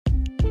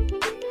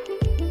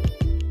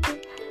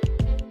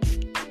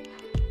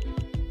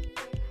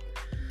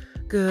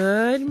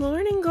Good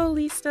morning,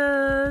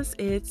 Goalistas.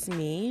 It's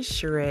me,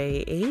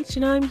 Sheree H,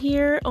 and I'm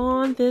here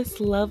on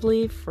this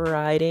lovely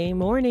Friday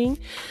morning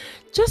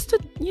just to,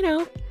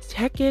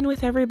 check in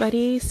with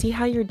everybody, see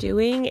how you're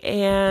doing,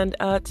 and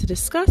to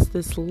discuss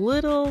this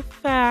little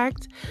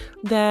fact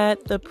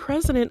that the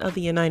President of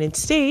the United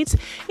States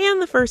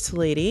and the First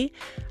Lady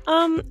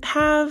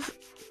have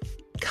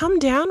come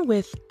down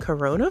with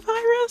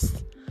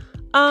coronavirus.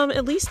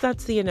 At least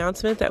that's the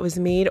announcement that was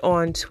made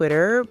on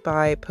Twitter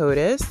by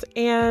POTUS.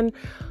 And,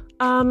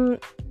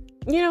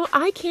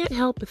 I can't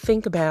help but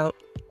think about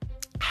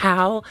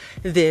how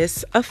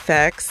this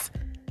affects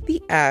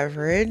the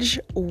average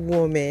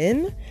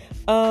woman.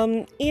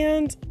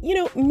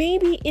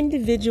 Maybe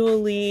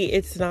individually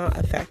it's not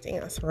affecting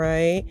us,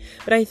 right?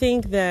 But I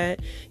think that,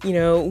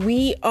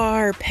 we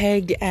are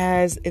pegged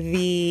as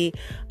the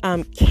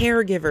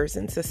caregivers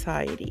in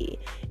society.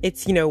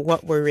 It's,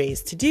 what we're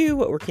raised to do,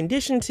 what we're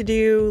conditioned to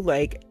do.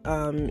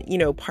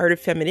 Part of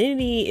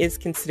femininity is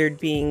considered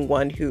being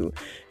one who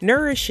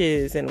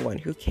nourishes and one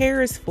who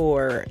cares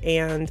for.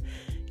 And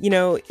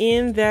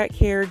in that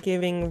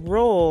caregiving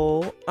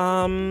role,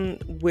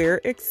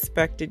 we're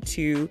expected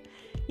to,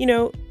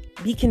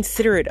 be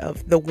considerate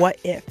of the what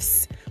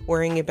ifs,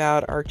 worrying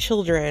about our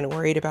children,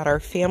 worried about our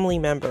family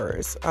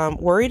members,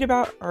 worried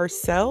about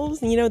ourselves.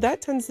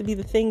 That tends to be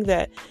the thing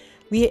that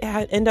we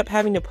end up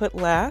having to put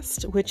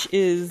last, which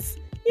is,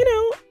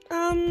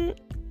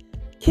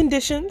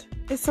 conditioned.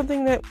 It's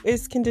something that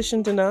is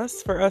conditioned in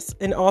us, for us,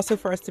 and also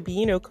for us to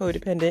be,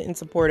 codependent and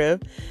supportive.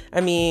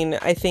 I mean,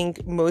 I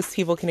think most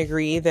people can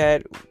agree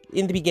that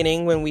in the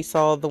beginning, when we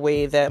saw the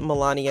way that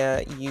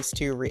Melania used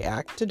to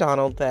react to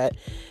Donald, that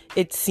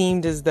it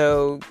seemed as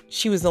though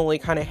she was only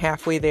kind of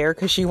halfway there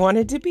because she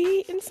wanted to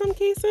be in some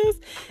cases.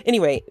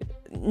 Anyway,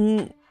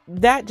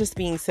 that just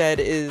being said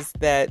is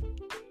that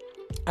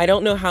I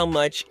don't know how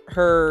much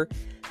her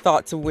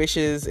thoughts,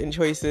 wishes, and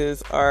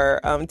choices are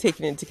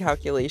taken into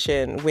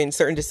calculation when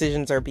certain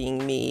decisions are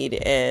being made.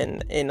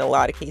 And in a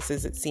lot of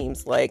cases, it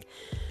seems like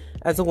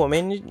as a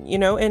woman,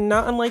 and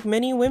not unlike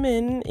many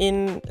women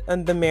in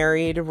the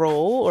married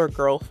role or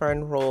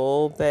girlfriend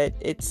role, that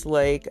it's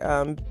like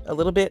a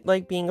little bit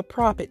like being a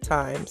prop at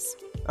times,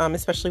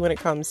 especially when it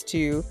comes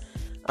to,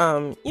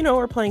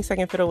 or playing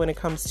second fiddle when it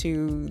comes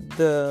to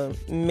the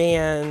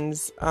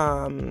man's,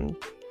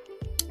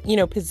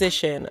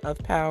 position of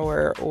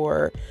power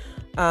or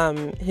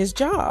his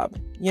job,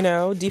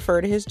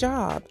 defer to his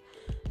job,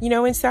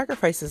 and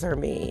sacrifices are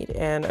made,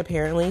 and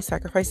apparently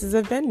sacrifices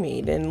have been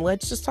made. And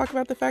let's just talk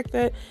about the fact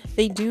that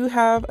they do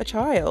have a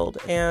child,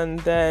 and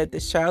that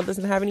this child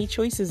doesn't have any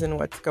choices in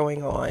what's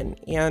going on.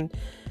 And,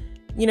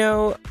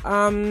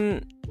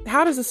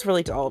 how does this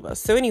relate to all of us?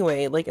 So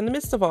anyway, like in the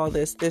midst of all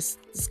this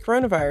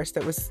coronavirus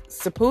that was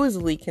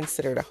supposedly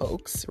considered a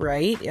hoax,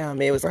 right?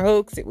 It was a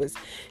hoax. It was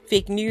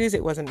fake news.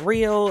 It wasn't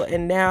real.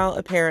 And now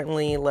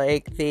apparently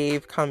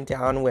they've come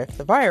down with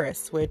the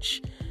virus,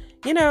 which,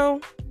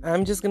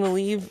 I'm just going to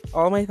leave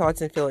all my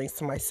thoughts and feelings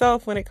to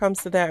myself when it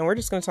comes to that. And we're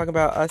just going to talk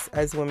about us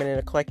as women in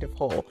a collective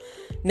whole.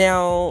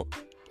 Now,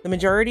 the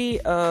majority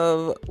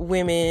of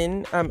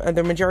women,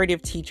 the majority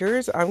of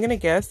teachers, I'm going to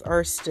guess,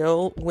 are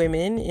still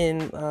women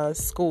in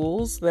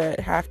schools that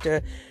have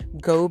to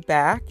go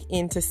back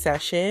into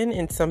session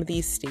in some of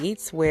these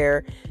states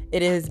where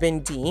it has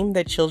been deemed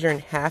that children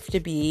have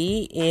to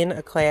be in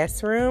a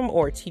classroom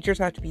or teachers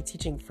have to be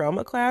teaching from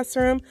a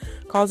classroom,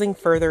 causing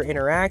further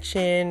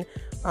interaction,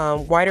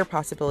 wider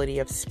possibility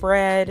of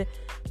spread,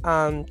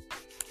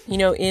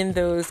 in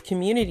those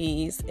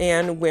communities,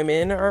 and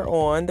women are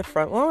on the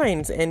front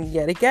lines. And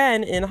yet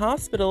again, in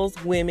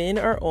hospitals, women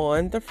are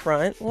on the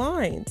front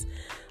lines.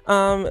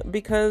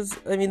 Because,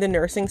 the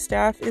nursing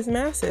staff is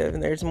massive,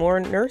 and there's more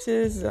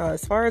nurses,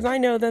 as far as I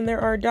know, than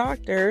there are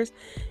doctors.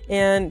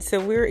 And so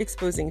we're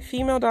exposing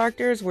female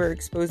doctors, we're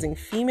exposing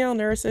female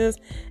nurses.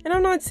 And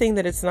I'm not saying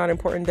that it's not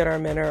important that our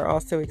men are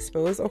also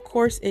exposed. Of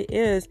course it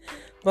is.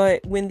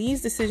 But when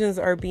these decisions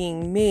are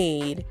being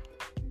made,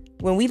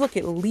 when we look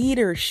at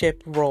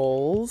leadership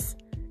roles,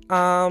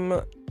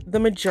 the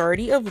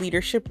majority of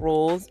leadership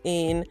roles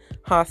in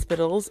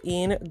hospitals,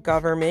 in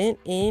government,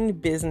 in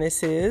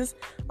businesses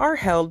are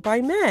held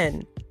by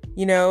men.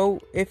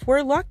 If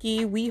we're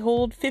lucky, we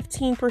hold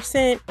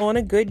 15% on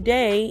a good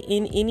day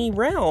in any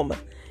realm.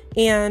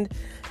 And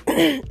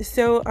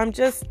so I'm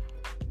just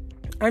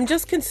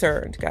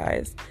concerned,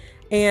 guys.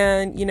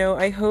 And,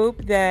 I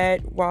hope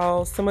that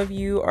while some of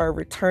you are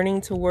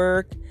returning to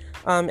work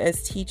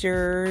as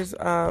teachers,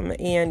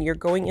 and you're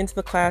going into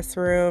the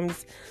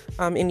classrooms,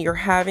 and you're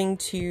having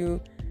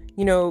to,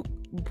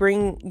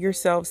 bring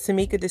yourselves to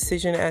make a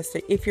decision as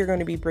to if you're going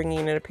to be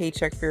bringing in a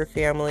paycheck for your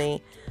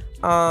family,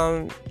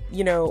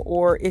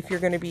 or if you're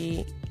going to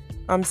be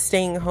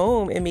staying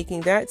home and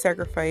making that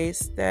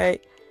sacrifice, that,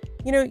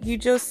 you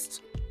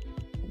just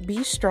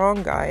be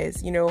strong,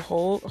 guys,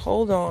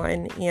 hold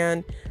on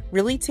and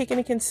really take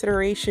into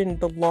consideration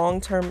the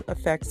long-term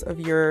effects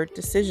of your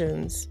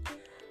decisions.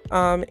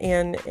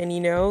 And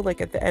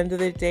like at the end of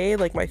the day,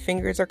 like my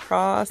fingers are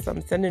crossed.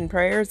 I'm sending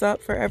prayers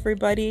up for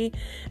everybody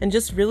and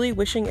just really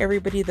wishing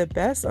everybody the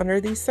best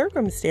under these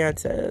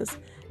circumstances.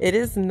 It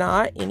is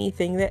not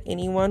anything that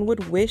anyone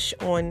would wish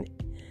on.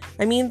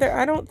 I mean,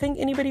 I don't think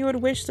anybody would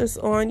wish this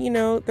on,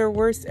 their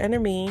worst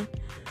enemy.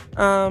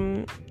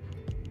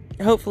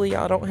 Hopefully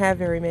y'all don't have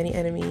very many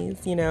enemies,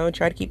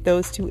 try to keep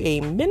those to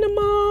a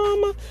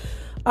minimum.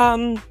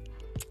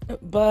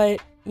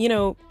 But,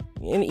 and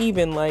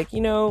even like,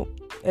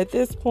 at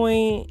this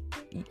point,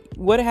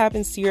 what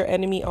happens to your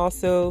enemy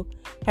also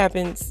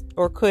happens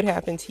or could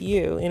happen to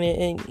you.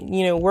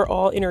 And we're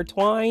all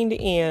intertwined.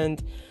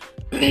 And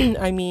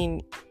I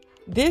mean,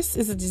 this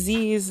is a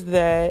disease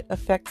that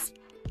affects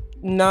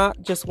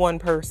not just one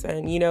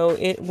person.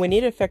 When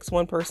it affects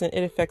one person,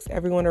 it affects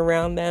everyone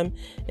around them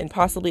and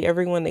possibly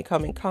everyone they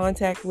come in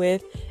contact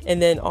with,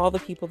 and then all the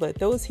people that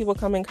those people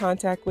come in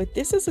contact with.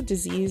 This is a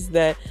disease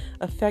that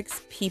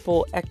affects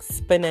people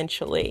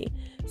exponentially.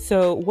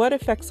 So what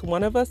affects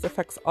one of us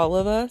affects all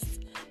of us.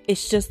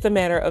 It's just a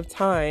matter of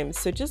time.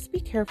 So just be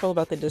careful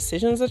about the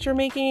decisions that you're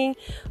making,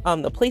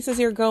 the places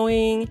you're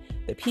going,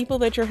 the people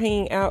that you're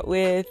hanging out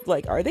with.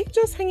 Like, are they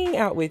just hanging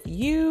out with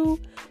you?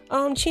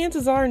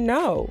 Chances are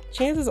no.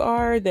 Chances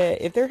are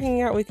that if they're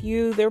hanging out with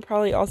you, they're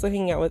probably also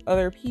hanging out with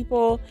other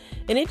people.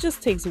 And it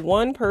just takes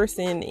one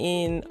person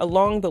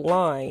along the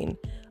line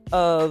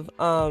of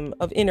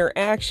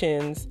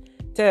interactions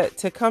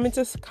to come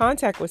into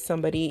contact with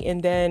somebody,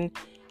 and then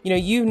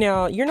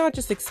you're not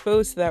just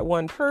exposed to that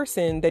one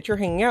person that you're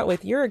hanging out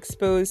with, you're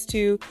exposed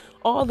to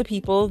all the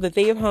people that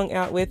they have hung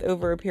out with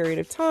over a period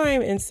of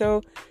time. And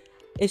so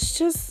it's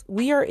just,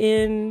 we are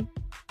in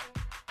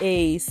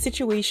a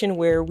situation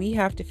where we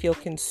have to feel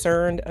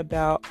concerned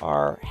about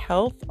our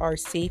health, our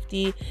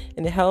safety,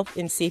 and the health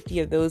and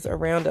safety of those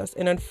around us.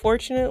 And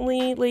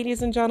unfortunately,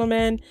 ladies and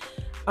gentlemen,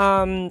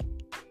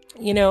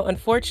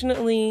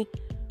 unfortunately,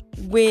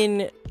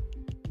 when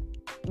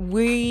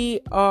we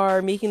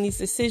are making these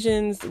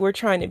decisions, we're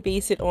trying to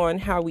base it on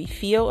how we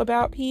feel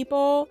about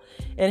people,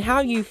 and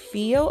how you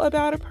feel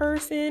about a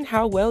person,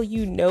 how well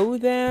you know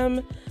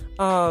them.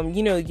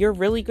 You're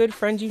really good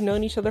friends. You've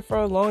known each other for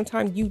a long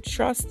time. You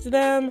trust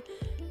them.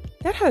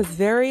 That has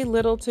very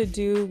little to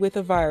do with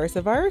a virus.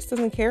 A virus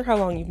doesn't care how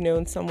long you've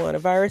known someone. A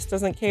virus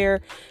doesn't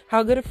care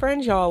how good of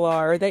friends y'all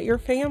are, or that you're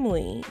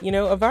family.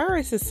 A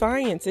virus is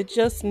science. It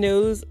just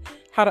knows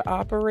how to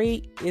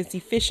operate as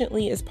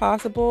efficiently as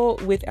possible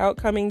without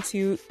coming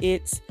to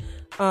its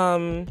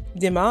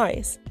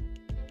demise.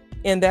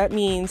 And that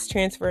means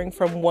transferring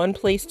from one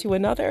place to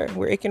another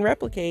where it can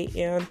replicate.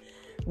 And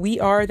we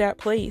are that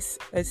place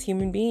as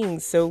human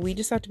beings. So we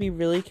just have to be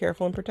really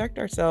careful and protect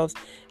ourselves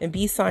and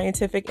be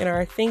scientific in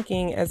our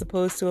thinking as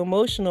opposed to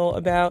emotional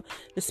about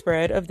the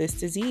spread of this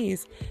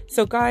disease.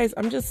 So guys,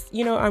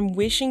 I'm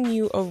wishing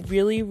you a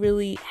really,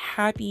 really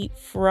happy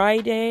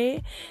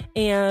Friday,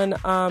 and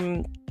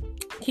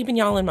keeping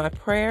y'all in my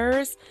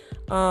prayers.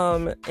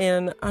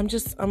 And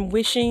I'm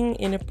wishing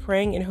and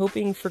praying and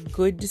hoping for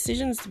good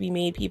decisions to be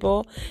made,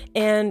 people.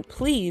 And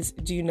please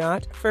do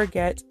not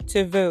forget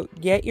to vote.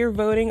 Get your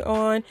voting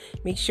on.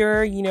 Make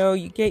sure,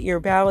 you get your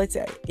ballots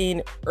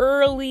in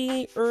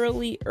early,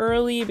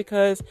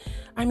 because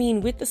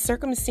with the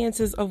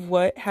circumstances of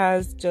what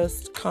has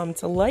just come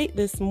to light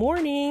this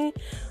morning,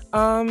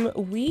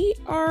 we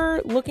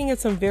are looking at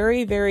some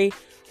very, very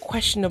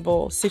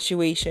questionable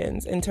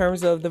situations in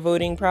terms of the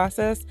voting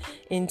process,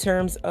 in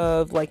terms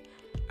of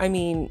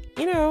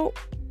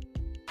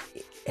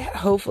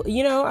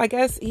hopefully, I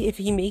guess if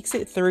he makes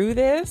it through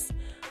this,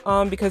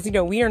 because,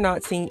 we are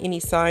not seeing any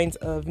signs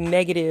of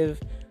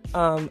negative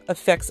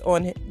effects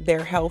on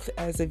their health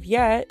as of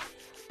yet.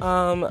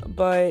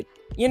 But,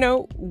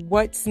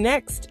 what's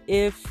next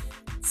if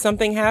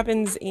something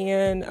happens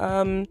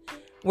and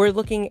we're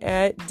looking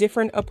at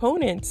different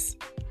opponents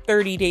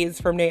 30 days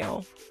from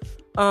now?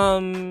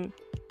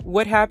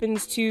 What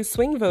happens to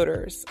swing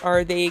voters?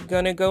 Are they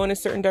going to go in a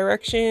certain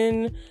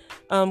direction?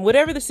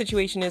 Whatever the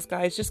situation is,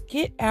 guys, just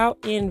get out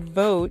and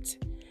vote.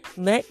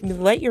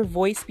 Let your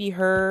voice be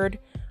heard.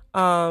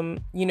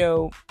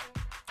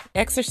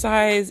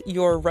 Exercise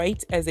your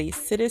right as a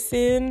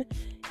citizen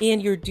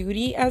and your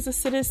duty as a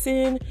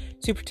citizen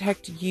to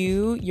protect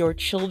you, your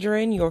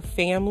children, your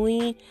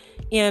family,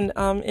 and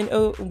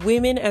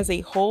women as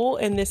a whole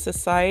in this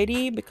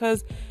society,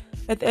 because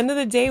at the end of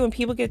the day, when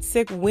people get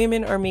sick,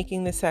 women are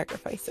making the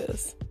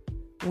sacrifices.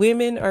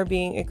 Women are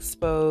being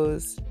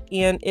exposed,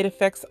 and it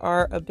affects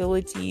our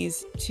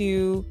abilities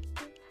to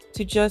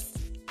just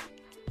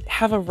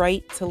have a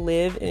right to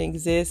live and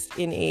exist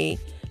in a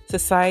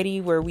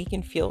society where we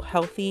can feel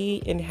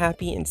healthy and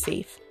happy and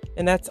safe.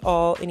 And that's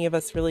all any of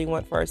us really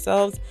want for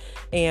ourselves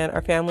and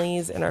our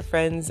families and our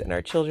friends and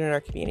our children and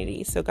our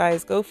community. So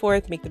guys, go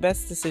forth, make the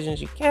best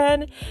decisions you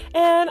can,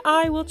 and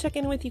I will check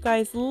in with you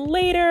guys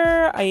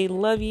later. I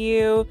love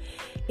you.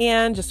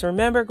 And just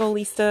remember,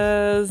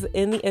 goalistas,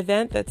 in the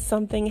event that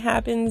something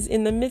happens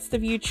in the midst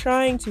of you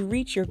trying to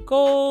reach your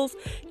goals,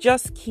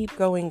 just keep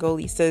going,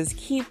 goalistas.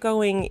 Keep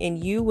going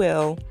and you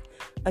will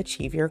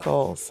achieve your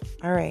goals.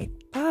 All right.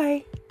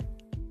 Bye.